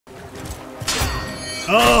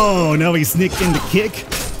Oh, no, he sneaked in the kick.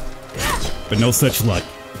 But no such luck.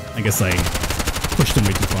 I guess I pushed him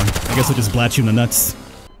way too far. I guess I'll just blatch you in the nuts.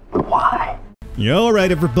 Why? Yeah,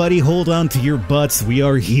 alright everybody, hold on to your butts. We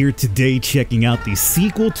are here today checking out the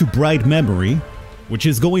sequel to Bright Memory, which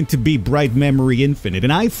is going to be Bright Memory Infinite.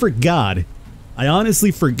 And I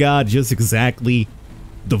honestly forgot just exactly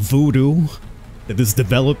the voodoo that this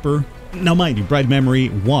developer... Now mind you, Bright Memory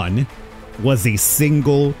 1 was a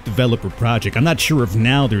single developer project. I'm not sure if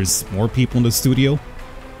now there's more people in the studio,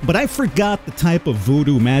 but I forgot the type of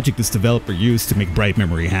voodoo magic this developer used to make Bright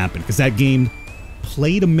Memory happen, because that game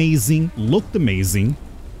played amazing, looked amazing,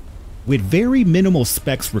 with very minimal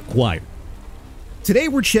specs required. Today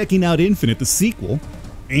we're checking out Infinite, the sequel,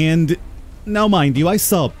 and now mind you, I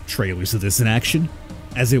saw trailers of this in action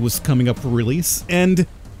as it was coming up for release, and,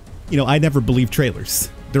 you know, I never believe trailers.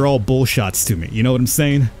 They're all bullshots to me, you know what I'm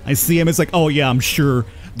saying? I see them, it's like, oh yeah, I'm sure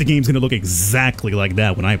the game's gonna look exactly like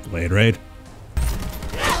that when I play it, right?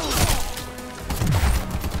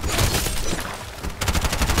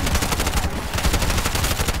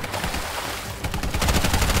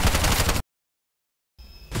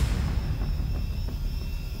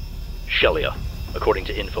 Shelia, according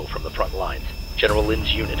to info from the front lines, General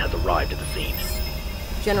Lin's unit has arrived at the scene.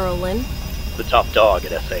 General Lin? The top dog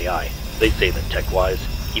at SAI. They say that tech-wise,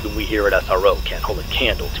 even we here at SRO can't hold a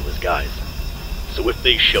candle to his guys. So if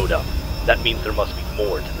they showed up, that means there must be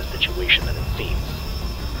more to the situation than it seems.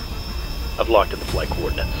 I've locked in the flight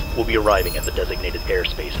coordinates. We'll be arriving at the designated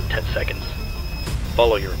airspace in 10 seconds.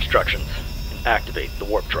 Follow your instructions and activate the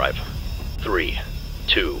warp drive. 3,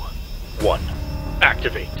 2, 1.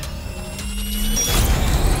 Activate!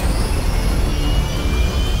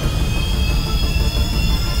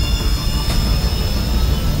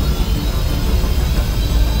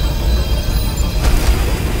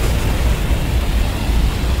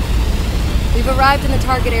 We've arrived in the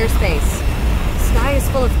target airspace. The sky is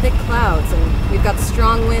full of thick clouds, and we've got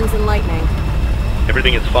strong winds and lightning.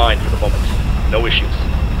 Everything is fine for the moment. No issues.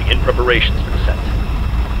 Begin preparations for descent.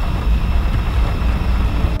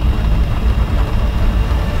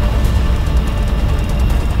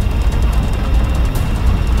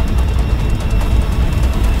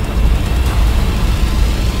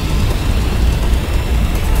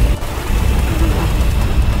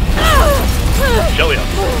 Shelia,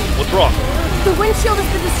 what's wrong? The windshield has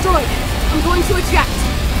been destroyed. I'm going to eject.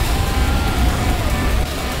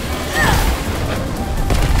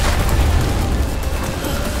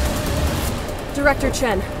 Director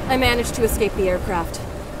Chen, I managed to escape the aircraft.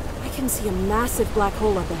 I can see a massive black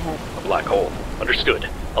hole up ahead. A black hole. Understood.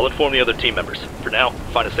 I'll inform the other team members. For now,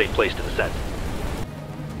 find a safe place to descend.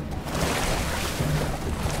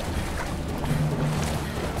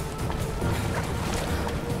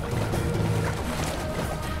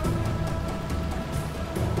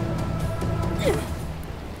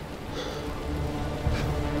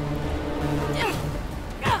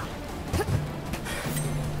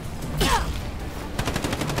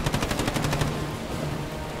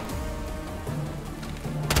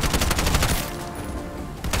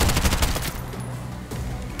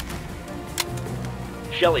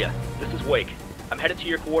 Shelia, this is Wake. I'm headed to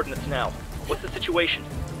your coordinates now. What's the situation?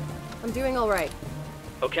 I'm doing all right.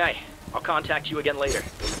 Okay, I'll contact you again later.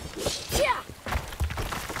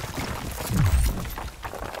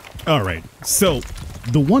 Alright, so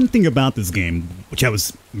the one thing about this game, which I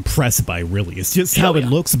was impressed by really, is just how it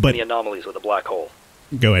looks, but... Any anomalies with a black hole?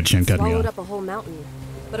 Go ahead, Shen, cut me Swallowed off. up a whole mountain.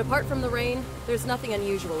 But apart from the rain, there's nothing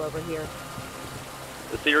unusual over here.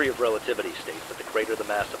 The theory of relativity states that the greater the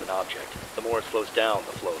mass of an object, the more it slows down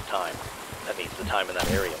the flow of time. That means the time in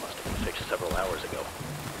that area must have been fixed several hours ago.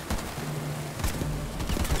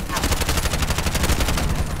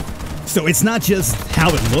 So it's not just how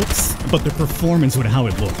it looks, but the performance with how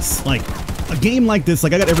it looks. Like, a game like this,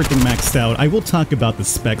 like I got everything maxed out. I will talk about the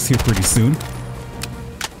specs here pretty soon.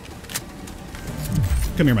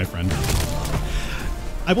 Come here, my friend.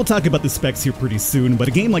 I will talk about the specs here pretty soon, but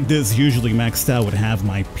a game like this, usually maxed out, would have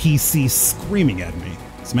my PC screaming at me.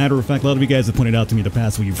 As a matter of fact, a lot of you guys have pointed out to me in the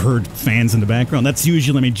past where you've heard fans in the background. That's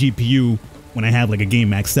usually my GPU when I have like a game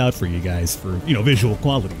maxed out for you guys for, you know, visual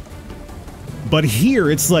quality. But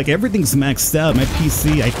here, it's like everything's maxed out. My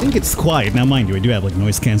PC, I think it's quiet. Now, mind you, I do have like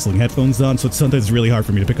noise-canceling headphones on, so it's sometimes really hard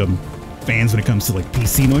for me to pick up fans when it comes to like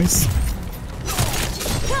PC noise.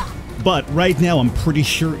 But right now, I'm pretty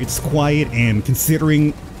sure it's quiet, and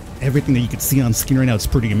considering everything that you can see on screen right now, it's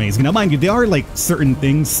pretty amazing. Now, mind you, there are like certain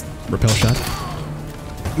things... Repel shot.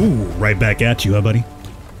 Ooh, right back at you, huh, buddy?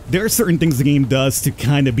 There are certain things the game does to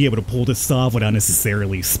kind of be able to pull this off without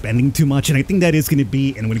necessarily spending too much, and I think that is going to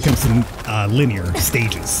be, and when it comes to linear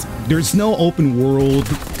stages, There's no open world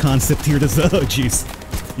concept here. There's, oh, jeez.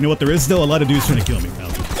 You know what there is, though? A lot of dudes trying to kill me, pal.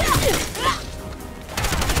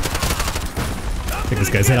 Take this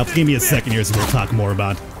guy's head off. Give me a second here so we'll talk more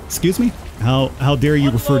about... Excuse me? How dare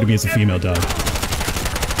you refer to me as a female dog?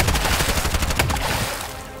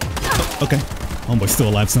 Oh, okay. Homeboy's still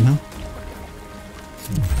alive somehow.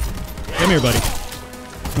 Come here, buddy.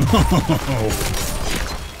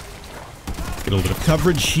 Get a little bit of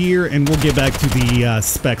coverage here, and we'll get back to the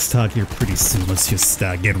specs talk here pretty soon. Let's just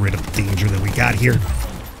get rid of the danger that we got here.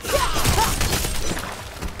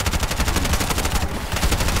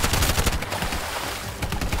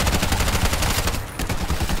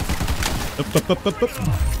 Up.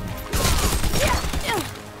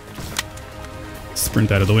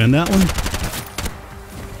 Sprint out of the way on that one.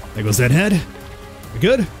 There goes that head. We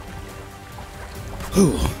good?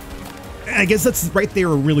 Whew. I guess that's right there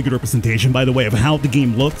a really good representation, by the way, of how the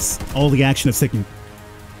game looks. All the action that's taking...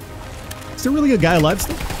 Is there really a guy alive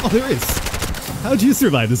still? Oh, there is. How'd you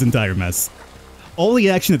survive this entire mess? All the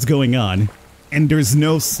action that's going on, and there's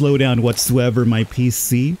no slowdown whatsoever. My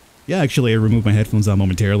PC... Yeah, actually, I removed my headphones on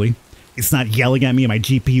momentarily. It's not yelling at me, and my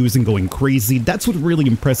GPU isn't going crazy. That's what's really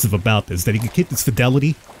impressive about this, that you can get this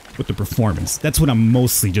fidelity with the performance. That's what I'm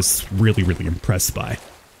mostly just really, really impressed by.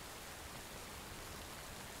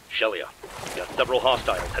 Shelia, you got several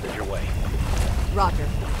hostiles headed your way. Roger.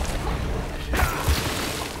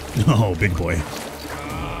 Oh, big boy.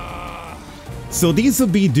 So these will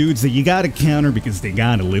be dudes that you gotta counter because they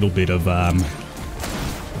got a little bit of,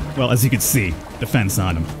 well, as you can see, defense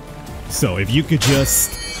on them. So if you could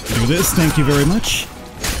just do this, thank you very much.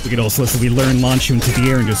 We could also, as we learn, launch you into the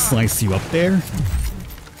air and just slice you up there.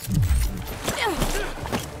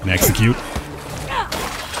 And execute.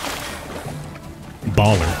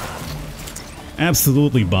 Baller.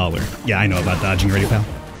 Absolutely baller. Yeah, I know about dodging ready, pal.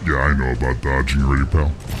 Yeah, I know about dodging ready,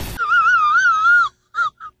 pal.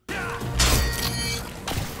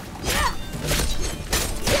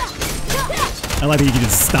 I like that you can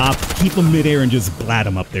just stop, keep them midair, and just blat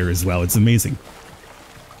them up there as well. It's amazing.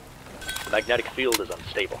 The magnetic field is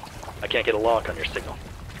unstable. I can't get a lock on your signal.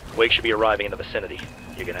 Wake should be arriving in the vicinity.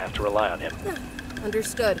 You're gonna have to rely on him.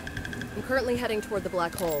 Understood. I'm currently heading toward the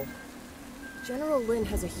black hole. General Lin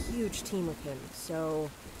has a huge team with him,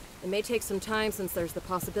 so it may take some time since there's the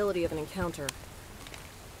possibility of an encounter.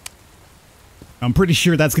 I'm pretty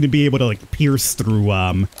sure that's going to be able to, like, pierce through,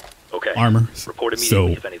 okay. Armor. Report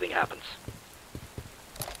immediately if anything happens.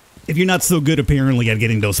 If you're not so good, apparently, at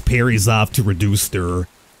getting those parries off to reduce their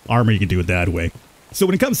armor, you can do it that way. So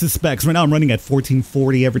when it comes to specs, right now I'm running at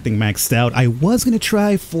 1440, everything maxed out. I was going to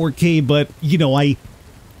try 4K, but, you know, I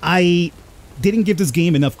didn't give this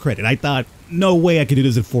game enough credit. I thought, no way I could do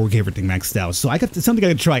this at 4K, everything maxed out. So I got something I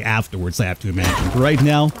could try afterwards, I have to imagine. But right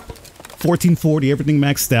now, 1440, everything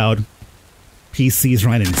maxed out. PC's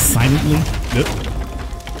running silently.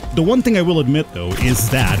 The one thing I will admit, though, is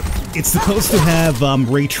that it's supposed to have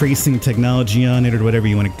ray tracing technology on it, or whatever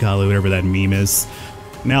you want to call it, whatever that meme is.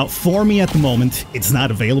 Now, for me at the moment, it's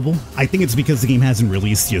not available. I think it's because the game hasn't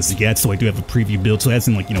released just yet, so I do have a preview build, so it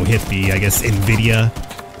hasn't, like, you know, hit the, I guess, NVIDIA.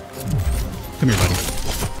 Come here, buddy.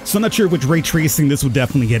 So I'm not sure which ray tracing this would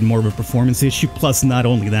definitely get more of a performance issue, plus not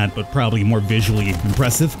only that, but probably more visually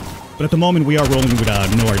impressive. But at the moment, we are rolling with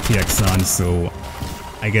no RTX on, so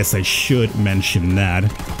I guess I should mention that.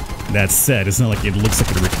 That said, it's not like it looks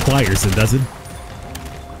like it requires it, does it?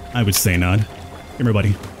 I would say not. Come here,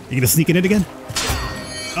 buddy. You gonna sneak in it again?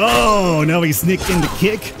 Oh, no, he sneaked in the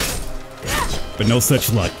kick. But no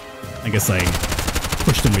such luck. I guess I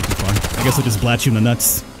pushed him way too far. I guess I'll just blat you in the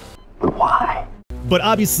nuts. Why? But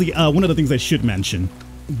obviously, one of the things I should mention,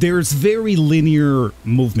 there's very linear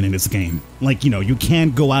movement in this game. Like, you know, you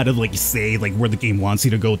can't go out of, like, say, like, where the game wants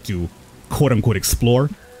you to go to, quote-unquote, explore.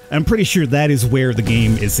 I'm pretty sure that is where the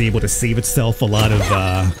game is able to save itself a lot of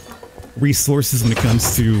resources when it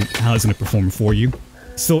comes to how it's going to perform for you.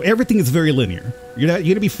 So everything is very linear. You're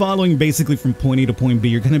going to be following basically from point A to point B.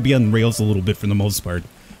 You're going to be on rails a little bit for the most part.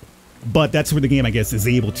 But that's where the game, I guess, is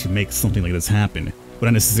able to make something like this happen,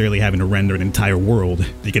 without necessarily having to render an entire world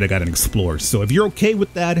that you gotta explore. So if you're okay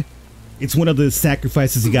with that, it's one of the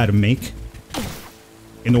sacrifices you gotta make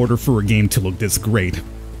in order for a game to look this great.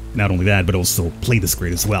 Not only that, but also play this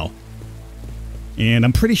great as well. And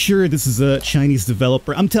I'm pretty sure this is a Chinese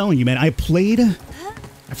developer. I'm telling you, man, I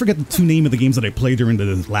forget the two names of the games that I played during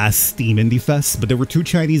the last Steam Indie Fest, but there were two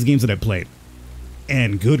Chinese games that I played.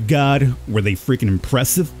 And good God, were they freaking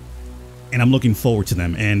impressive. And I'm looking forward to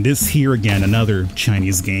them. And this here, again, another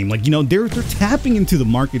Chinese game. Like, you know, they're tapping into the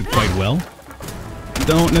market quite well.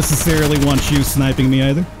 Don't necessarily want you sniping me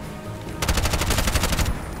either.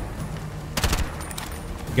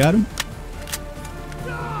 Got him?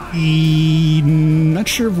 Not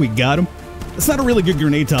sure if we got him. That's not a really good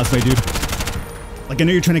grenade toss, my dude. Like, I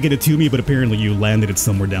know you're trying to get it to me, but apparently you landed it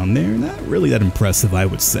somewhere down there. Not really that impressive, I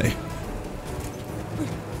would say.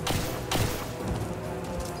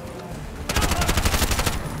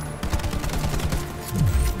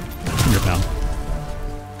 Come here, pal.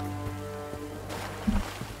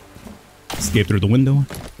 Escape through the window.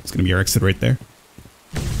 It's gonna be our exit right there.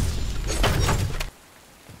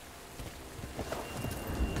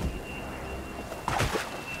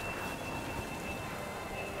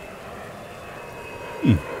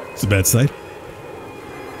 It's a bad sight.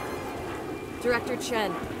 Director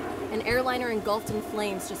Chen, an airliner engulfed in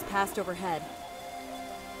flames just passed overhead.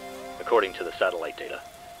 According to the satellite data,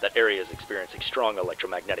 that area is experiencing strong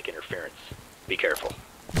electromagnetic interference. Be careful.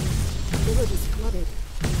 The village is flooded,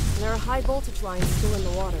 and there are high voltage lines still in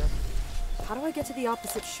the water. How do I get to the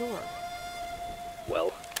opposite shore?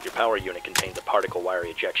 Well, your power unit contains a particle wire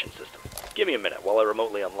ejection system. Give me a minute while I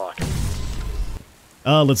remotely unlock it.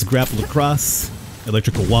 Let's grapple across.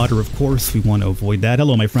 Electrical water, of course. We want to avoid that.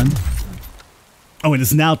 Hello, my friend. Oh, and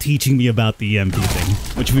it's now teaching me about the EMP thing,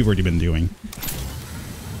 which we've already been doing.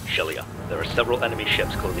 Shelia, there are several enemy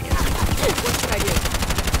ships closing in. What should I do?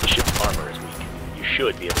 The ship's armor is weak. You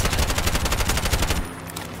should be able to sink.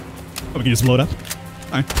 Oh, we can just blow it up?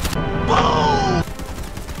 Alright.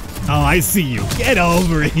 Oh, I see you. Get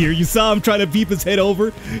over here. You saw him trying to beep his head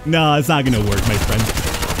over? No, it's not gonna work, my friend.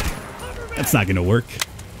 That's not gonna work.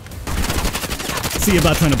 See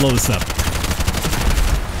about trying to blow this up.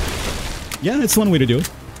 Yeah, it's one way to do it.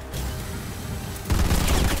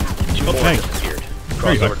 Two more Okay. disappeared. There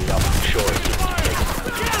Cross you over are. to the opposite shore.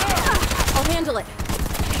 I'll handle it.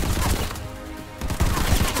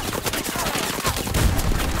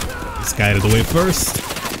 This guy out of the way first.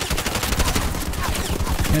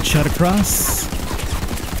 Headshot across.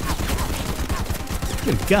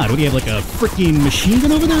 Good God, what do you have, like a freaking machine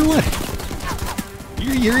gun over there or what?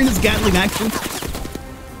 You're in his Gatling action?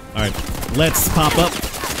 Alright, let's pop up.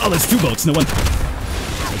 Oh, there's two boats, no one.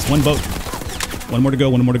 There's one boat. One more to go,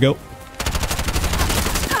 one more to go.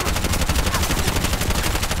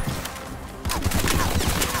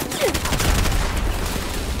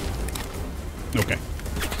 Okay.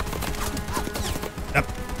 Yep.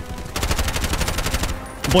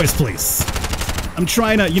 Boys, please. I'm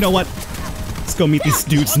trying to, you know what? Let's go meet these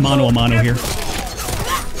dudes mano a mano here.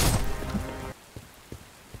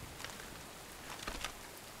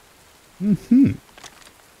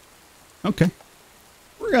 Okay.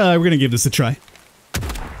 We're gonna give this a try.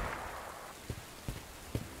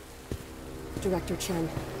 Director Chen,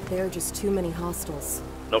 there are just too many hostiles.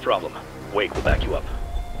 No problem. Wake will back you up.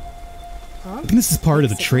 Huh? I think this is part of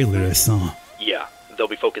the trailer that I saw. Yeah, they'll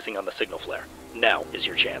be focusing on the signal flare. Now is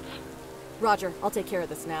your chance. Roger, I'll take care of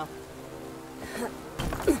this now.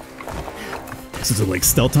 Is it like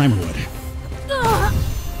stealth time or what?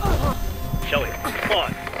 Shelia, come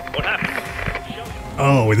on. What happened? Shelia.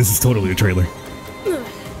 Oh, wait, this is totally a trailer.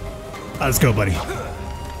 Let's go, buddy.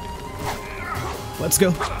 Let's go.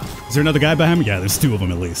 Is there another guy behind me? Yeah, there's two of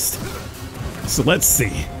them at least. So let's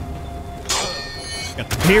see. Got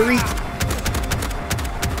the parry.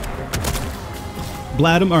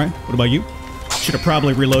 Blad him. All right. What about you? Should have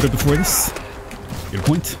probably reloaded before this. Good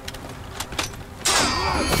point.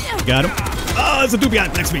 Got him. Oh, there's a doobie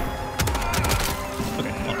next to me.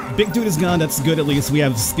 Okay. Well, big dude is gone. That's good at least. We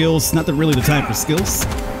have skills. Not really the time for skills.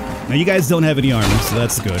 Now, you guys don't have any armor, so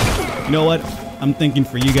that's good. You know what? I'm thinking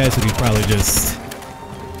for you guys, we could probably just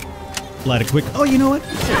light a quick... Oh, you know what?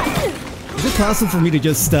 Is it possible for me to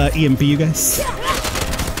just EMP you guys?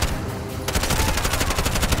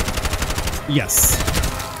 Yes.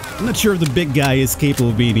 I'm not sure if the big guy is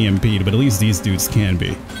capable of being EMP'd, but at least these dudes can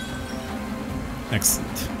be.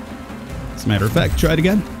 Excellent. As a matter of fact, try it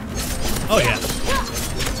again. Oh, yeah.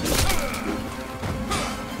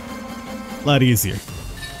 A lot easier.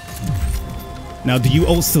 Now, do you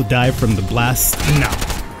also die from the blast? No.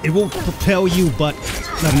 It will propel you, but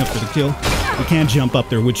not enough for the kill. You can't jump up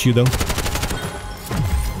there, would you, though?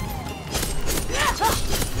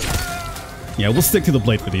 Yeah, we'll stick to the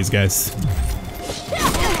blade for these guys.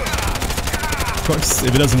 Of course,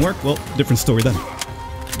 if it doesn't work, well, different story then.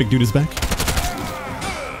 Big dude is back.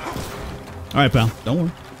 Alright, pal. Don't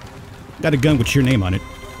worry. Got a gun with your name on it.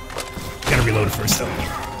 Gotta reload it first, though.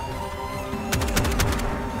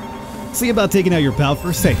 See about taking out your pal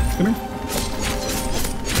first. Hey, come here.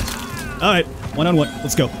 Alright, one-on-one.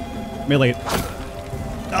 Let's go. Melee it.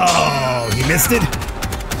 Oh, you missed it?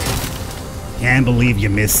 Can't believe you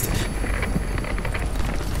missed it.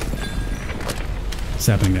 What's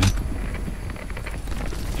happening now?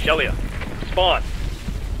 Shelia, spawn.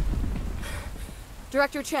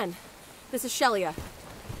 Director Chen, this is Shelia.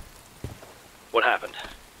 What happened?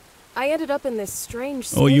 I ended up in this strange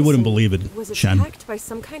space. Oh, you wouldn't believe it, Was Chen. attacked by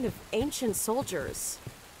some kind of ancient soldiers.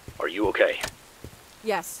 Are you okay?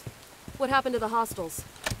 Yes. What happened to the hostiles?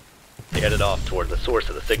 They headed off toward the source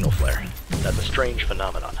of the signal flare. That's a strange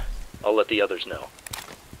phenomenon. I'll let the others know.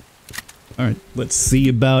 Alright, let's see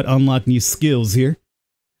about unlock new skills here.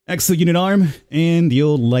 Exo-unit arm and the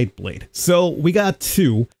old light blade. So, we got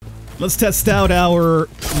 2. Let's test out our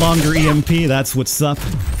longer EMP, that's what's up.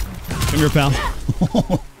 Come here, pal.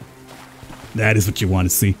 That is what you want to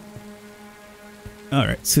see.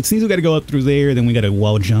 Alright, so it seems we gotta go up through there, then we gotta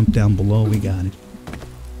wall jump down below, we got it.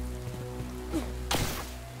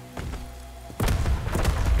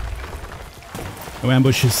 No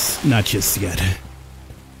ambushes? Not just yet.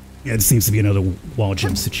 Yeah, it seems to be another wall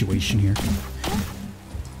jump situation here.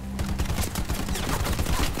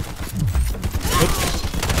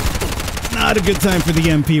 Oops. Not a good time for the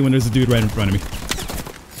MP when there's a dude right in front of me.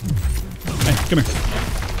 Hey, come here.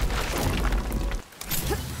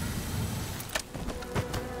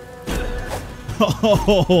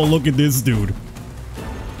 Oh, look at this dude.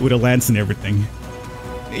 With a lance and everything.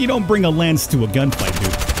 You don't bring a lance to a gunfight,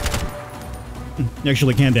 dude. You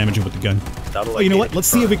actually can damage him with the gun. Oh, you know what? Let's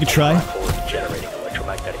see if we can try. Generating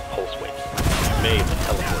electromagnetic pulse waves. You may have been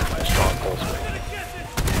teleported by a strong pulse wave.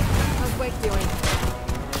 How's Wake doing?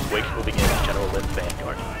 Wake's moving in as General Lynn's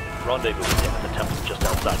vanguard. Rendezvous with him at the temple just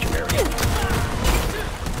outside your area.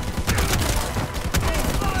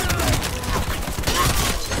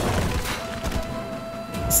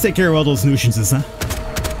 Let's take care of all those nuisances, huh?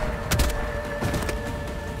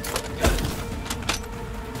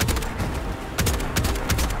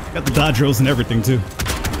 Got the dodge rolls and everything, too.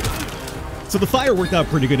 So the fire worked out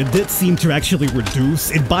pretty good. It did seem to actually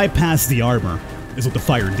reduce. It bypassed the armor, is what the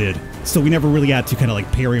fire did. So we never really had to kind of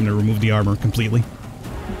like parry him to remove the armor completely.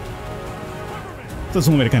 So that's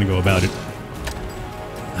one way to kind of go about it.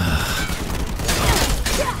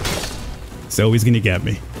 So he's gonna get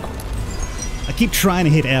me. I keep trying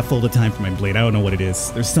to hit F all the time for my blade. I don't know what it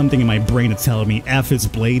is. There's something in my brain that's telling me F is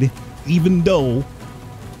blade, even though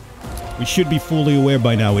we should be fully aware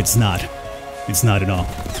by now it's not. It's not at all.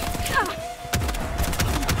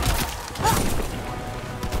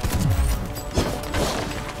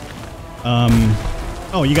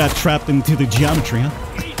 Oh, you got trapped into the geometry, huh?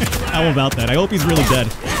 How about that? I hope he's really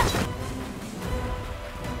dead.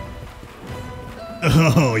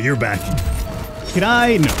 Oh, you're back. Can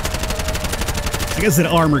I? No. I guess that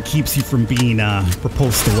armor keeps you from being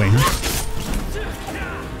propulsed away, huh?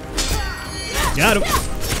 Got him.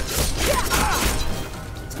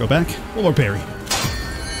 Let's go back. One more parry.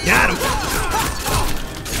 Got him.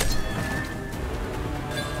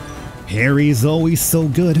 Parry's always so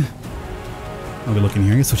good. I'll be looking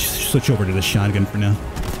here. I guess we'll switch over to the shotgun for now.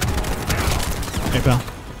 Hey, pal.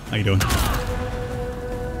 How you doing?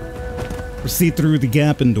 Proceed through the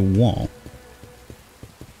gap in the wall.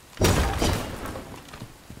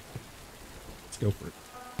 Let's go for it.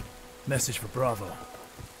 Message for Bravo.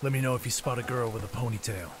 Let me know if you spot a girl with a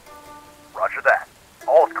ponytail. Roger that.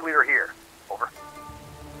 All's clear here. Over.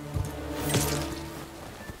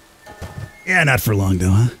 Yeah, not for long, though,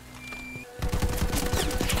 huh?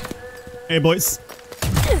 Hey, boys.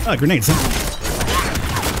 Ah, grenades, huh?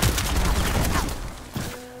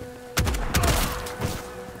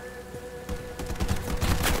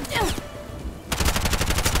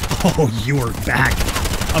 Oh, you're back.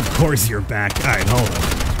 Of course you're back. All right, hold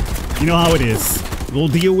on. You know how it is. We'll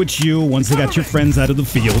deal with you once I got your friends out of the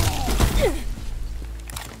field.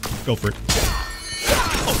 Go for it.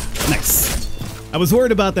 Oh, nice. I was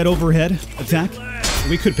worried about that overhead attack.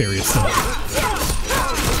 We could parry it still.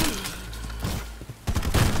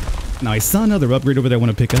 Now, I saw another upgrade over there I want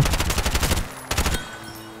to pick up.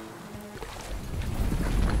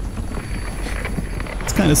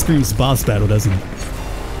 This kind of screams boss battle, doesn't it?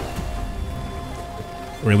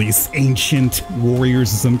 Or at least ancient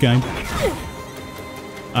warriors of some kind.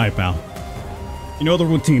 Alright, pal. You know the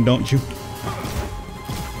routine, don't you?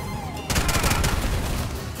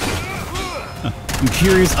 Huh. I'm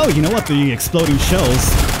curious. Oh, you know what? The exploding shells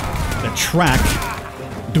that track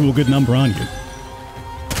do a good number on you.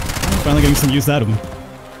 I'm finally getting some use out of them.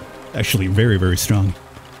 Actually, very, very strong.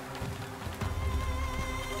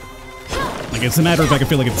 Like, it's a matter of I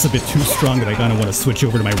feel like it's a bit too strong that I kind of want to switch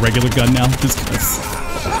over to my regular gun now. Just because.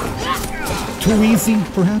 Too easy,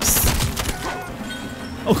 perhaps?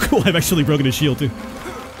 Oh, cool. I've actually broken his shield, too.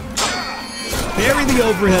 Parry the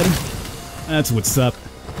overhead. That's what's up.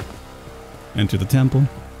 Enter the temple.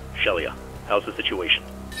 Shelia, how's the situation?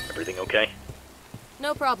 Everything okay?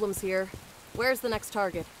 No problems here. Where's the next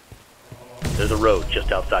target? There's a road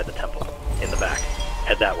just outside the temple, in the back.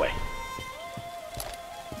 Head that way.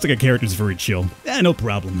 It's like a character's very chill. No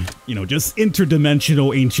problem. You know, just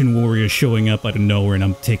interdimensional ancient warriors showing up out of nowhere and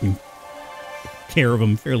I'm taking care of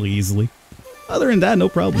them fairly easily. Other than that, no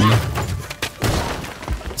problem.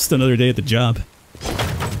 Just another day at the job.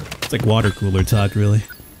 It's like water cooler talk, really.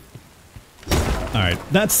 Alright,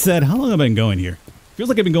 that said, how long have I been going here? Feels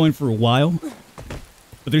like I've been going for a while.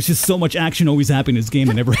 But there's just so much action always happening in this game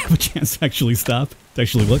I never have a chance to actually stop, to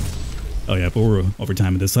actually look. Oh yeah, but we're over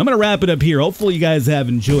time with this. So I'm going to wrap it up here. Hopefully you guys have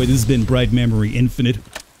enjoyed. This has been Bright Memory Infinite.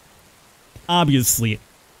 Obviously,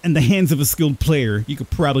 in the hands of a skilled player, you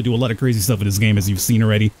could probably do a lot of crazy stuff in this game, as you've seen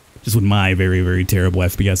already. Just with my very, very terrible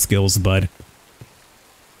FPS skills, but...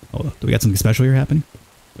 Oh, do we got something special here happening?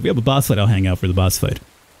 If we have a boss fight, I'll hang out for the boss fight.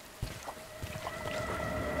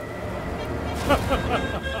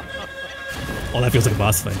 Oh, that feels like a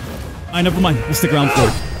boss fight. Alright, never mind. We'll stick around for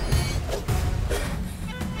it.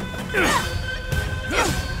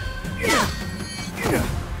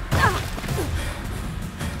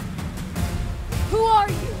 Who are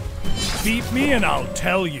you? Beat me and I'll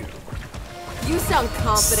tell you. You sound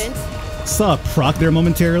confident. Saw a proc there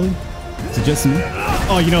momentarily. Is it just me?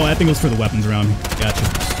 Oh, you know, I think it was for the weapons around me.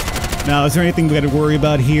 Gotcha. Now, is there anything we got to worry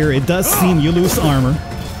about here? It does seem you lose armor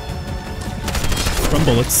from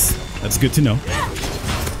bullets. That's good to know.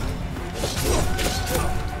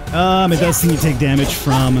 It does seem you take damage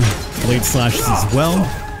from blade slashes as well.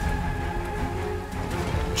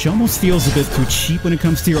 Which almost feels a bit too cheap when it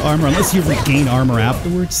comes to your armor, unless you regain armor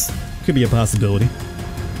afterwards. Could be a possibility.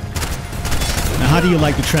 Now, how do you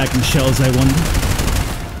like the tracking shells, I wonder?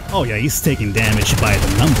 Oh yeah, he's taking damage by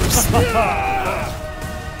the numbers.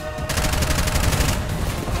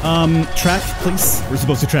 Track, please. We're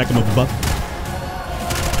supposed to track him up above.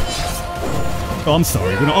 Oh, I'm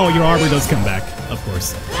sorry. Oh, your armor does come back, of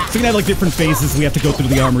course. So you can have like different phases. We have to go through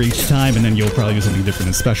the armor each time, and then you'll probably do something different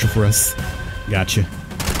and special for us. Gotcha.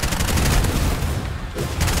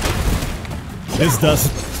 This does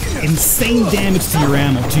insane damage to your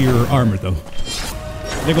ammo, to your armor, though.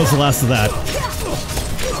 There goes the last of that.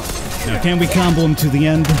 Now, can we combo him to the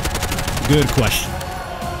end? Good question.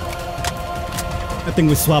 I think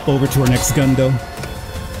we swap over to our next gun, though.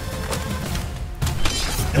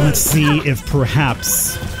 And let's see if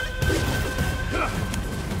perhaps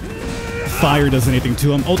fire does anything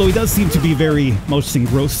to him. Although he does seem to be very most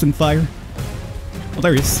engrossed in fire. Oh,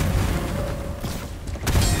 there he is.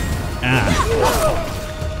 Ah.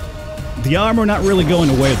 The armor not really going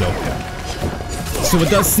away, though. So it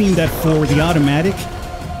does seem that for the automatic,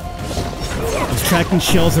 those tracking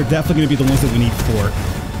shells are definitely going to be the ones that we need for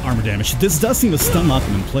armor damage. This does seem to stun lock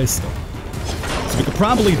them in place, though. So we could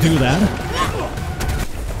probably do that.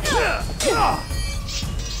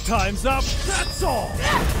 Time's up, that's all!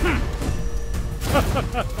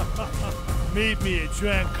 Meet me at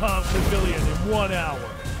Drancon Pavilion in 1 hour.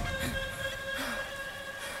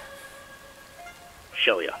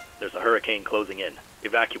 Shelia, there's a hurricane closing in.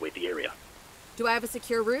 Evacuate the area. Do I have a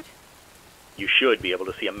secure route? You should be able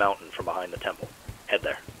to see a mountain from behind the temple. Head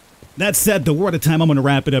there. That said, though, we're out of time. I'm going to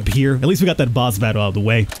wrap it up here. At least we got that boss battle out of the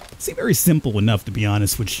way. It seemed very simple enough, to be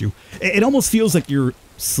honest with you. It almost feels like you're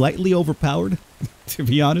slightly overpowered, to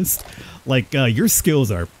be honest. Like, your skills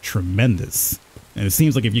are tremendous. And it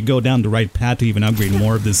seems like if you go down the right path to even upgrade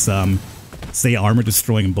more of this, say,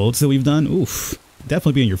 armor-destroying bullets that we've done, oof,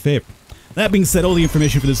 definitely be in your favor. That being said, all the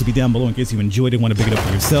information for this will be down below in case you enjoyed it and want to pick it up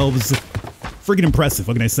for yourselves. Freaking impressive,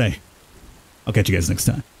 what can I say? I'll catch you guys next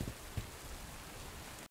time.